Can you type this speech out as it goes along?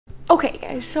Okay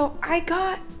guys, so I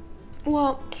got,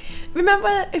 well,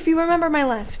 if you remember my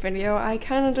last video, I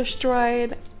kind of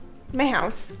destroyed my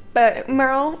house, but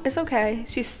Merle is okay.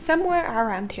 She's somewhere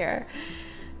around here,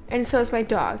 and so is my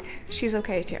dog. She's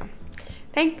okay too.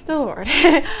 Thank the Lord.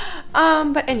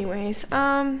 But anyways,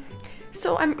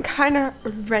 so I'm kind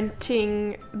of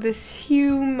renting this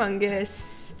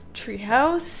humongous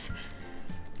treehouse,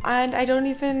 and I don't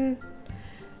even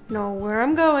know where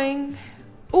I'm going.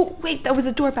 Oh wait, that was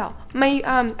a doorbell. My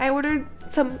I ordered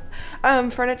some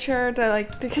furniture to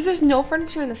because there's no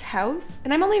furniture in this house,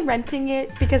 and I'm only renting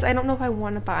it because I don't know if I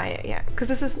want to buy it yet, because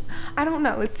this is, I don't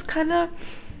know, it's kind of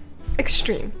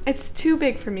extreme. It's too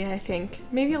big for me, I think.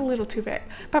 Maybe a little too big.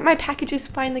 But my packages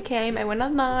finally came. I went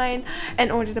online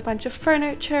and ordered a bunch of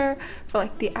furniture for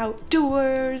like the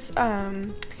outdoors.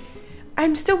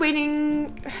 I'm still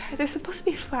waiting. There's supposed to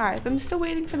be 5. I'm still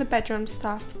waiting for the bedroom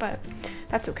stuff, but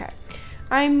that's okay.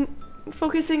 I'm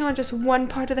focusing on just one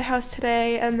part of the house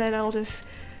today, and then I'll just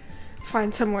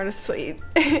find somewhere to sleep.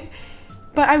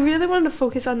 But I really wanted to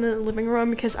focus on the living room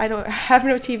because I have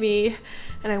no TV,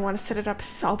 and I want to set it up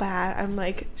so bad. I'm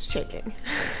like shaking.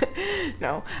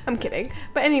 No, I'm kidding.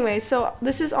 But anyway, so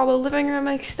this is all the living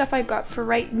room stuff I got for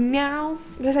right now,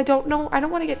 because I don't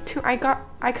want to get too, I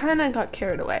kind of got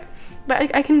carried away.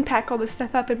 But I can pack all this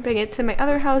stuff up and bring it to my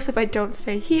other house if I don't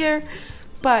stay here.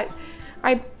 But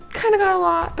I kind of got a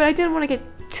lot, but I didn't want to get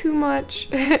too much.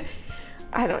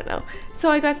 I don't know. So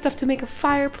I got stuff to make a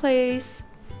fireplace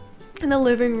in the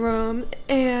living room,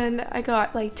 and I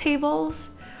got like tables,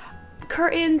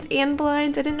 curtains, and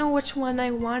blinds. I didn't know which one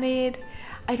I wanted.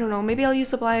 I don't know, maybe I'll use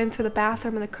the blinds for the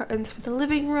bathroom and the curtains for the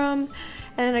living room.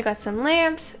 And then I got some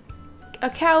lamps, a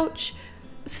couch,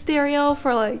 stereo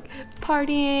for like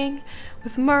partying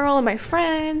with Merle and my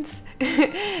friends,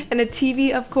 and a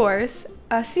TV, of course,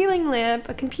 a ceiling lamp,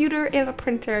 a computer, and a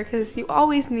printer, because you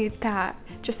always need that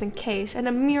just in case, and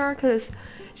a mirror because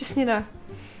just need a,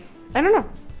 I don't know,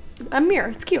 a mirror,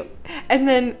 it's cute. And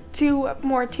then 2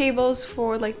 more tables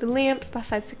for like the lamps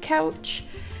besides the couch.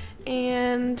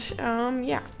 And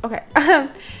yeah, okay.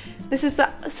 This is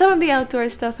some of the outdoor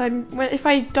stuff. If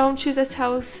I don't choose this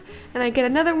house and I get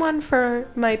another one for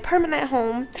my permanent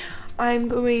home, I'm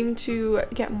going to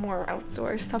get more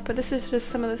outdoor stuff. But this is just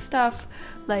some of the stuff,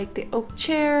 like the oak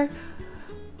chair,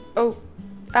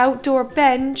 outdoor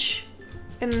bench,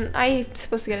 and I'm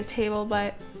supposed to get a table,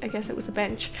 but I guess it was a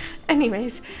bench.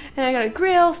 Anyways, and I got a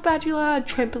grill, spatula, a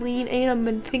trampoline, and I've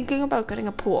been thinking about getting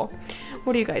a pool.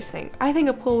 What do you guys think? I think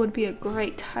a pool would be a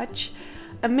great touch.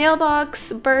 A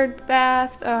mailbox, bird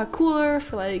bath, cooler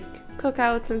for like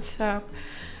cookouts and stuff,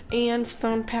 and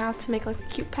stone path to make like a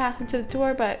cute path into the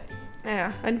door. But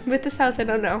yeah, and with this house, I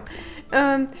don't know.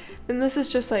 Then this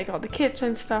is just like all the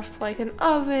kitchen stuff, like an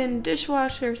oven,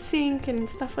 dishwasher, sink, and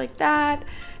stuff like that.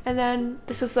 And then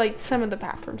this was like some of the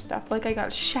bathroom stuff. Like I got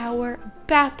a shower, a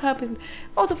bathtub, and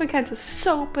all different kinds of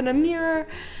soap, and a mirror,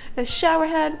 and a shower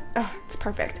head. Oh, it's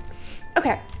perfect.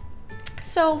 Okay,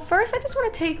 so first I just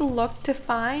want to take a look to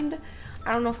find,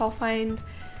 I don't know if I'll find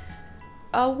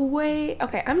a way.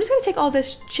 Okay, I'm just going to take all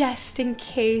this just in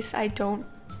case I don't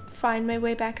find my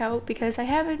way back out, because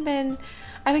I've been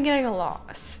getting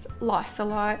lost a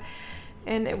lot,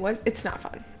 and it's not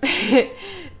fun.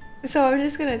 So I'm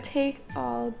just gonna take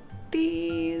all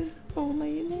these. Oh my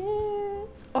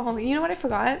goodness. Oh, you know what I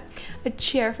forgot? A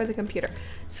chair for the computer.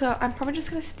 So I'm probably just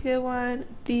gonna steal one of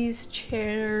these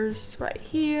chairs right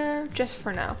here just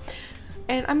for now,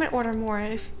 and I'm gonna order more.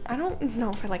 If I don't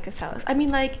know if I like this house. I mean,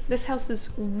 like, this house is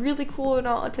really cool and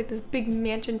all. It's like this big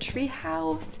mansion tree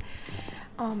house.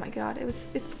 Oh my god, it's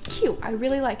cute. I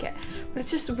really like it, but it's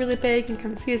just really big and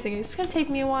confusing. It's gonna take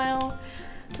me a while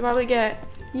to probably get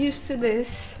used to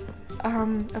this.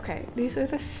 Okay, these are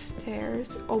the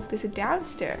stairs. Oh, there's a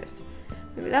downstairs.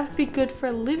 Maybe that would be good for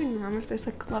a living room if there's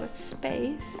like a lot of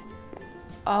space.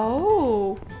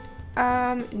 Oh,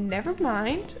 never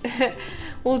mind.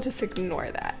 We'll just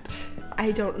ignore that.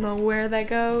 I don't know where that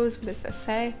goes. What does this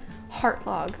say? Heart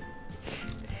log.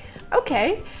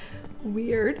 Okay,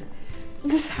 weird.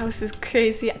 This house is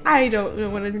crazy. I don't know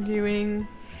what I'm doing.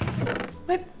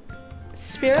 What?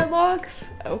 Spirit logs?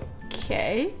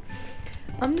 Okay.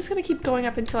 I'm just gonna keep going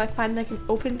up until I find like an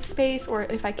open space, or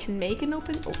if I can make an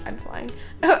open, oh, I'm flying.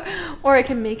 Or I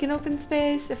can make an open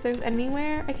space if there's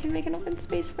anywhere I can make an open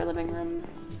space for a living room.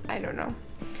 I don't know.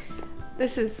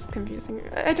 This is confusing.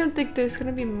 I don't think there's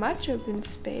gonna be much open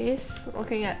space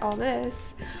looking at all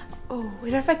this. Oh,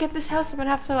 and if I get this house, I'm gonna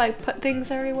have to like put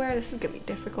things everywhere. This is gonna be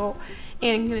difficult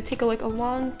and gonna take a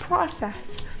long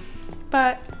process.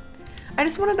 But I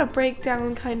just wanted to break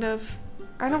down kind of,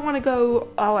 I don't want to go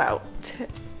all out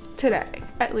today.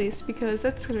 at least, because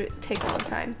that's gonna take a long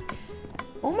time.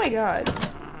 Oh my god.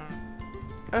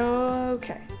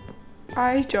 Okay.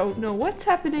 I don't know what's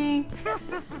happening.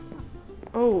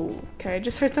 Oh, okay, I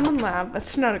just heard someone laugh.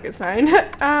 That's not a good sign.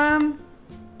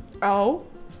 Oh.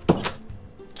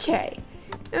 Okay.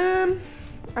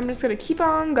 I'm just gonna keep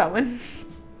on going.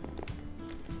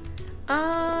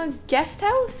 Guest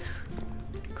house?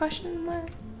 Question mark?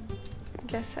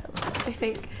 Guest house, I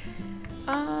think.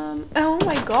 Oh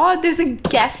my god, there's a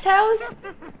guest house?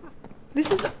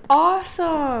 This is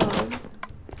awesome.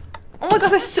 Oh my god,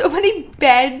 there's so many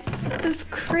beds. That's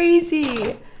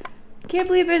crazy. Can't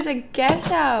believe there's a guest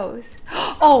house.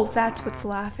 Oh, that's what's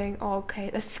laughing. Oh, okay,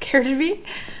 that scared me.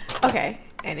 Okay,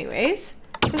 anyways.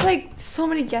 There's like so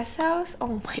many guest house.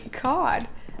 Oh my god.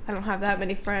 I don't have that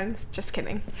many friends. Just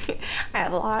kidding. I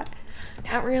have a lot.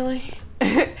 Not really.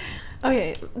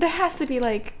 Okay, there has to be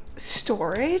like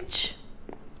storage.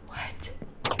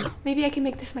 What? Maybe I can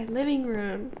make this my living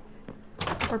room.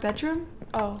 Or bedroom?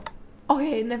 Oh.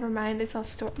 Okay, never mind. It's all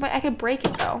stored. Wait, I could break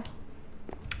it though.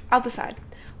 I'll decide.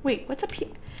 Wait, what's up here?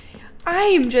 I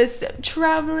am just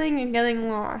traveling and getting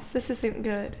lost. This isn't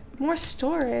good. More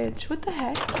storage. What the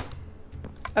heck?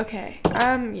 Okay,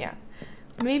 yeah.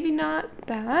 Maybe not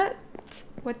that.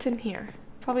 What's in here?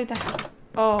 Probably that.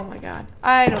 Oh my god.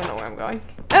 I don't know where I'm going.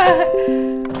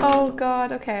 Oh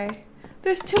god, okay.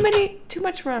 There's too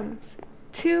much rooms.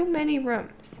 Too many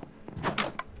rooms.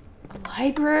 A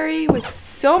library with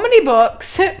so many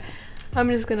books. I'm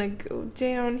just gonna go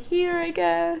down here, I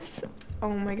guess.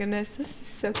 Oh my goodness, this is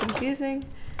so confusing.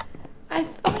 I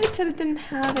thought it said it didn't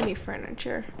have any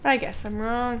furniture, but I guess I'm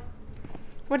wrong.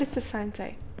 What does the sign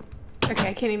say? Okay,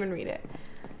 I can't even read it.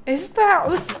 Is this the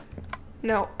house?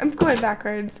 No, I'm going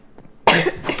backwards.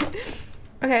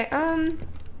 Okay,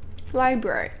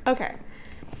 library. Okay.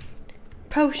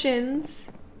 Potions.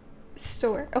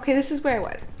 Store. Okay, this is where I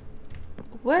was.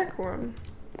 Workroom.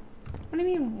 What do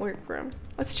you mean workroom?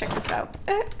 Let's check this out.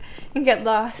 And get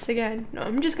lost again. No,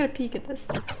 I'm just gonna peek at this.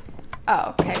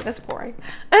 Oh, okay, that's boring.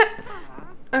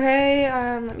 Okay,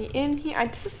 let me in here.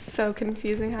 This is so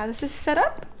confusing how this is set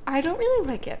up. I don't really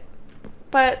like it.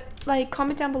 But, like,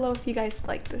 comment down below if you guys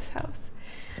like this house.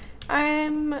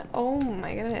 Oh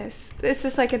my goodness. This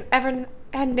is like an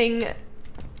ever-ending...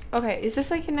 Okay, is this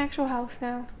like an actual house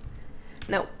now?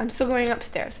 No, I'm still going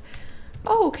upstairs.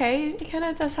 Oh, okay. It kind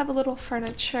of does have a little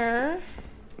furniture.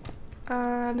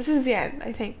 This is the end,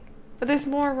 I think. But there's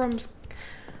more rooms.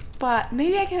 But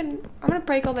maybe I'm gonna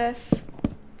break all this.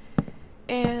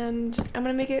 And I'm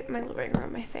gonna make it my living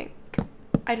room, I think.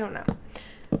 I don't know.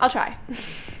 I'll try.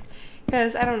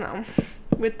 Because I don't know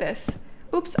with this.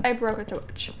 Oops, I broke a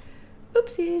torch.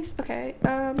 Oopsies. Okay,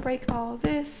 break all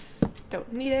this.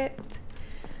 Don't need it.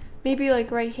 Maybe like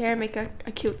right here, make a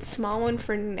cute small one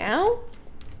for now.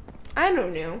 I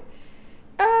don't know.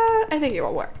 I think it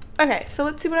will work. Okay, so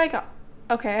let's see what I got.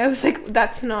 Okay, I was like,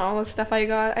 that's not all the stuff I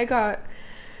got. I got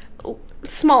a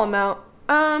small amount.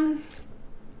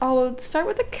 I'll start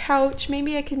with a couch.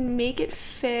 Maybe I can make it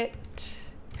fit.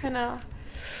 Kinda.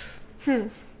 I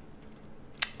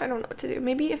don't know what to do.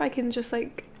 Maybe if I can just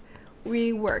like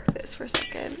rework this for a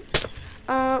second.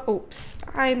 Oops.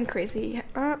 I'm crazy.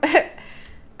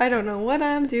 I don't know what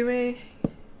I'm doing.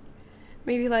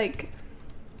 Maybe like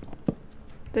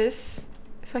this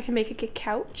so I can make a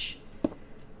couch.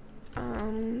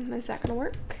 Is that gonna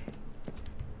work?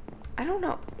 I don't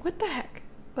know. What the heck?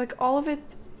 Like all of it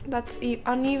that's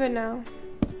uneven now.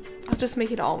 I'll just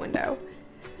make it all window.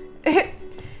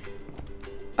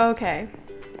 Okay.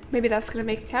 Maybe that's gonna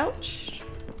make a couch?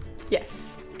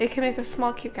 Yes. It can make a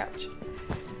small cute couch.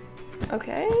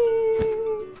 Okay.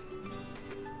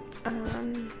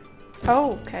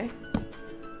 Oh, okay.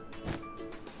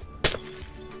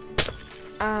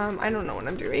 I don't know what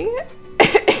I'm doing.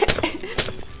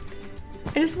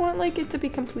 I just want like it to be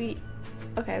complete.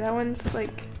 Okay, that one's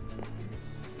like...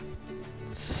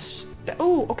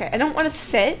 Oh, okay. I don't want to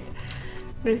sit.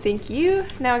 No, thank you.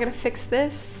 Now I gotta fix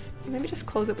this. Maybe just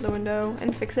close up the window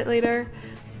and fix it later.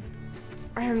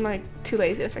 I'm like too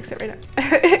lazy to fix it right now.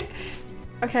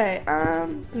 Okay,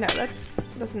 no, that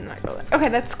doesn't not go there. Okay,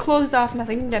 that's closed off,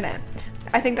 nothing in it.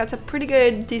 I think that's a pretty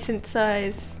good, decent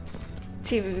size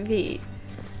TV.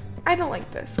 I don't like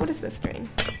this. What is this doing?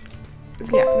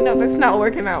 Yeah, no, that's not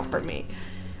working out for me.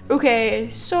 Okay,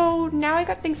 so now I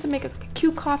got things to make a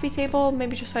cute coffee table.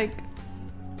 Maybe just like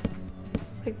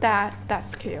that.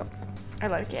 That's cute. I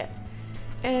like it.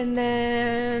 And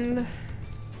then,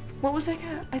 what was I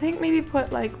got? I think maybe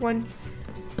put like 1,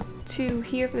 2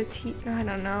 here for the tea. I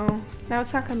don't know. Now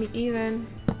it's not gonna be even.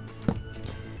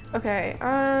 Okay,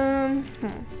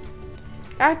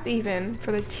 that's even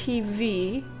for the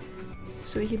TV.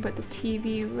 So we can put the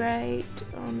TV right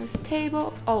on this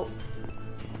table. Oh.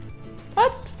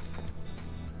 What?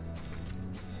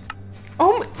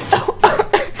 Oh my,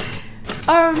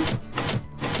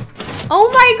 oh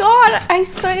my god! I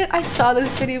saw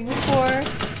this video before.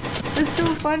 It's so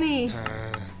funny.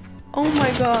 Oh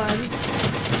my god.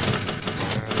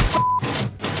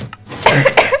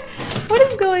 What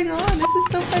is going on? This is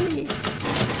so funny.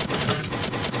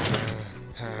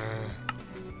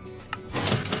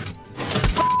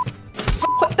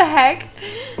 What the heck?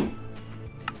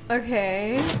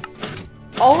 Okay.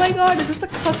 Oh my god, is this a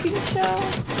cooking show?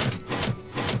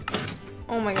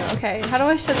 Oh my god, okay. How do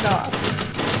I shut it off?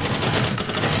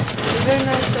 Is there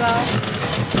no shut it off?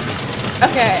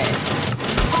 Okay.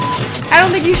 I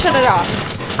don't think you shut it off.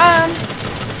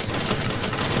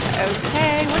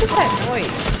 Okay, what is that noise?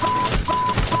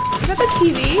 Is that the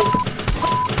TV?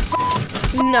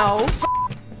 No.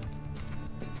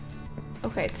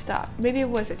 Okay, stop. Maybe it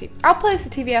was a TV. I'll place the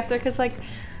TV after, because like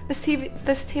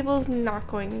this table is not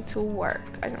going to work,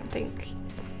 I don't think,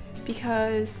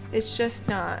 because it's just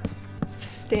not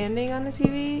standing on the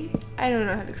TV. I don't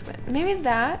know how to explain it. Maybe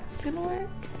that's gonna work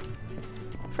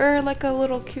for like a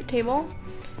little cute table.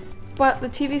 But the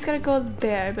TV's gotta go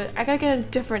there, but I gotta get a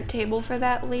different table for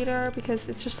that later because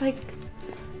it's just like,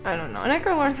 I don't know. And I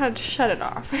gotta learn how to shut it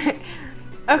off.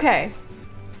 Okay,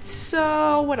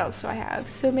 so what else do I have?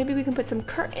 So maybe we can put some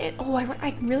curtain. Oh,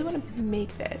 I really want to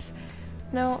make this.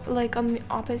 No, like on the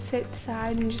opposite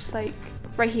side and just like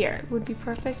right here would be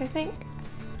perfect, I think.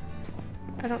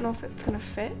 I don't know if it's gonna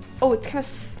fit. Oh, it's kind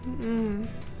of,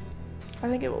 I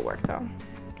think it will work though.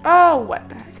 Oh, what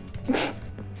the heck.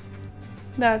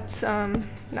 That's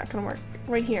not gonna work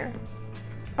right here.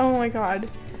 Oh my god.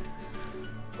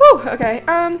 Whew, okay.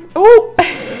 Oh.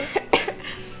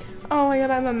 Oh my god,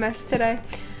 I'm a mess today.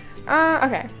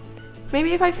 Okay.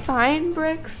 Maybe if I find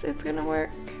bricks, it's gonna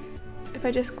work. If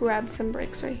I just grab some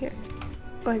bricks right here.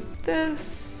 Like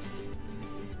this.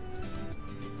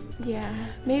 Yeah,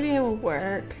 maybe it will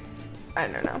work. I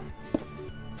don't know.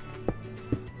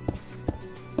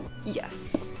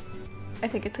 Yes. I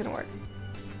think it's gonna work.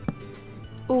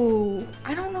 Ooh,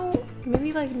 I don't know.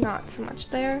 Maybe like not so much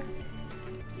there.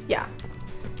 Yeah.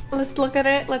 Let's look at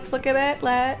it. Let's look at it.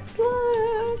 Let's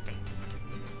look.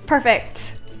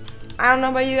 Perfect. I don't know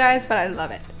about you guys, but I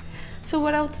love it. So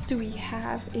what else do we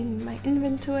have in my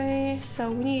inventory?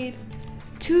 So we need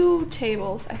 2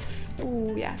 tables.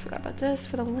 Oh yeah, I forgot about this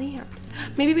for the lamps.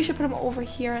 Maybe we should put them over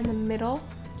here in the middle.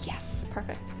 Yes,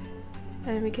 perfect.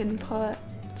 And we can put,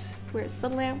 where's the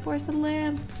lamp? Where's the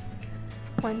lamps?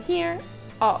 One here.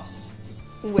 Oh,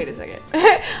 wait a second.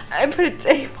 I put a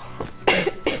table.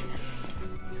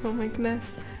 Oh my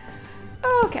goodness.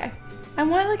 Oh, okay. I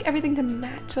want like everything to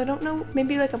match, so I don't know.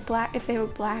 Maybe like a black, if they have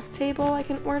a black table I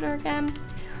can order again.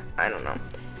 I don't know.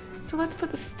 So let's put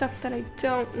the stuff that I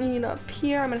don't need up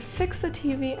here. I'm gonna fix the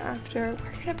TV after.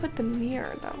 Where can I put the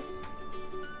mirror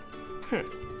though?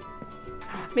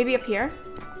 Maybe up here,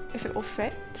 if it will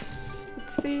fit.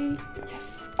 Let's see.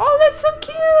 Yes. Oh, that's so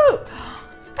cute.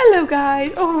 Hello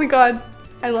guys. Oh my god.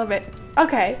 I love it.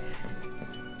 Okay.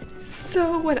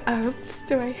 So what else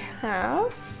do I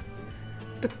have?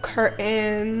 The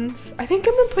curtains. I think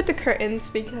I'm gonna put the curtains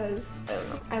because, I don't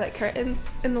know, I like curtains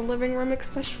in the living room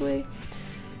especially.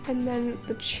 And then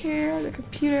the chair, the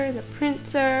computer, the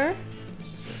printer.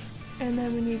 And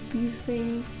then we need these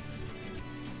things.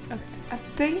 Okay, I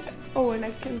think, oh, and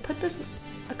I can put this,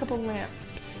 a couple lamps,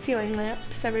 ceiling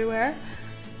lamps everywhere.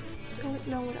 Don't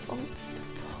know what else to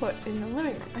put in the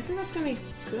living room. I think that's gonna be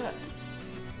good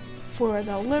for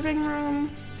the living room.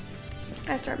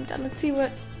 After I'm done, let's see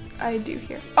what I do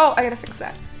here. Oh, I gotta fix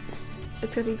that.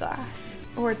 It's gonna be glass,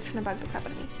 or it's gonna bug the crap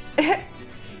out of me.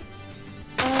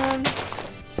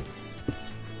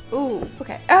 Ooh,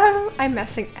 okay. I'm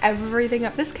messing everything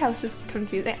up. This house is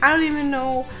confusing. I don't even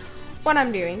know what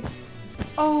I'm doing.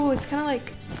 Oh, it's kind of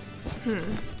like,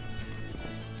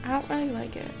 I don't really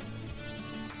like it.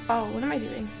 Oh, what am I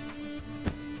doing?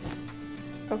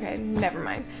 Okay, never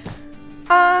mind.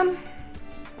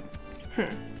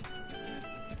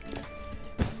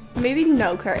 Maybe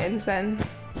no curtains then,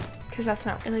 because that's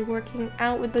not really working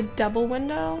out with the double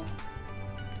window.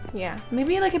 Yeah,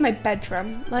 maybe like in my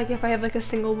bedroom, like if I have like a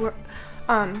single, what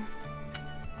am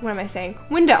I saying?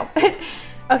 Window.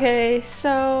 Okay,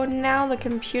 so now the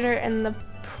computer and the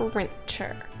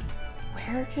printer.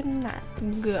 Where can that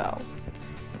go?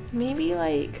 Maybe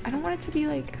like, I don't want it to be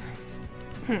like,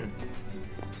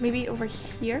 maybe over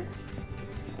here.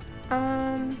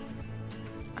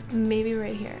 Maybe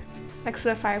right here, next to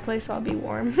the fireplace, so I'll be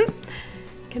warm.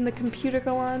 Can the computer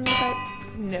go on without?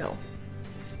 No.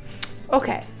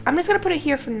 Okay, I'm just gonna put it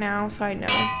here for now so I know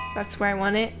that's where I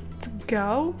want it to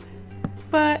go.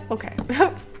 But, okay.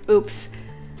 Oops.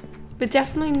 But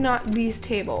definitely not these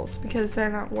tables because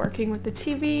they're not working with the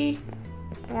TV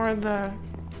or the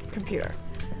computer.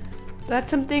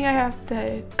 That's something I have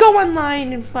to go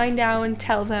online and find out and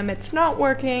tell them it's not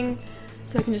working.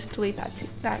 So I can just delete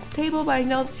that table, but I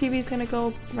know the TV is gonna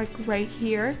go like right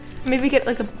here. Maybe get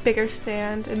like a bigger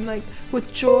stand and like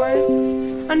with drawers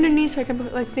underneath so I can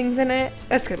put like things in it.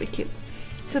 That's gonna be cute.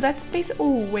 So that's basically,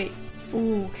 oh wait,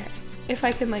 ooh, okay. If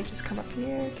I can like just come up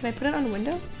here, can I put it on a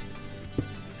window?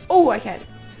 Oh, I can.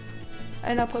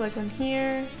 And I'll put like one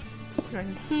here,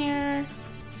 one here,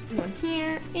 one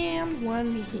here, and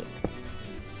one here.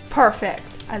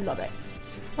 Perfect, I love it.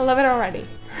 I love it already.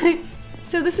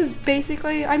 So this is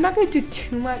basically, I'm not gonna do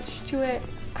too much to it.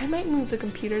 I might move the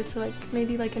computer to like,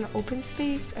 maybe like an open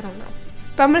space, I don't know.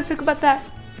 But I'm gonna think about that.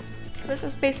 This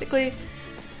is basically,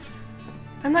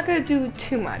 I'm not gonna do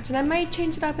too much. And I might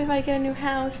change it up if I get a new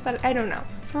house, but I don't know.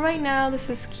 For right now, this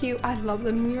is cute. I love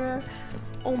the mirror.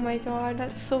 Oh my god,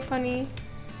 that's so funny.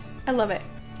 I love it.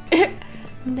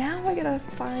 Now I gotta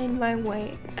find my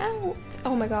way out.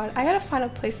 Oh my god, I gotta find a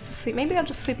place to sleep. Maybe I'll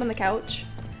just sleep on the couch.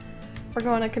 Or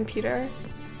go on a computer.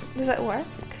 Does that work?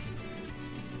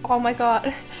 Oh my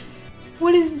god.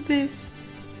 What is this?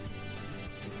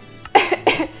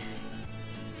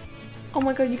 Oh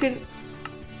my god, you can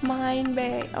mine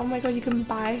bay. Oh my god, you can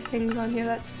buy things on here.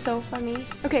 That's so funny.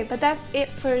 Okay, but that's it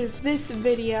for this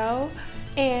video.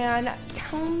 And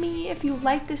tell me if you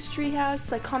like this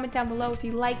treehouse. Like, comment down below if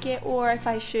you like it or if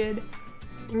I should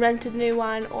rent a new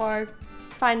one or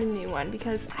find a new one,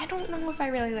 because I don't know if I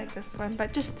really like this one.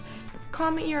 But just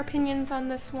comment your opinions on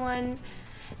this one.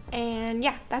 And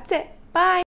yeah, that's it. Bye!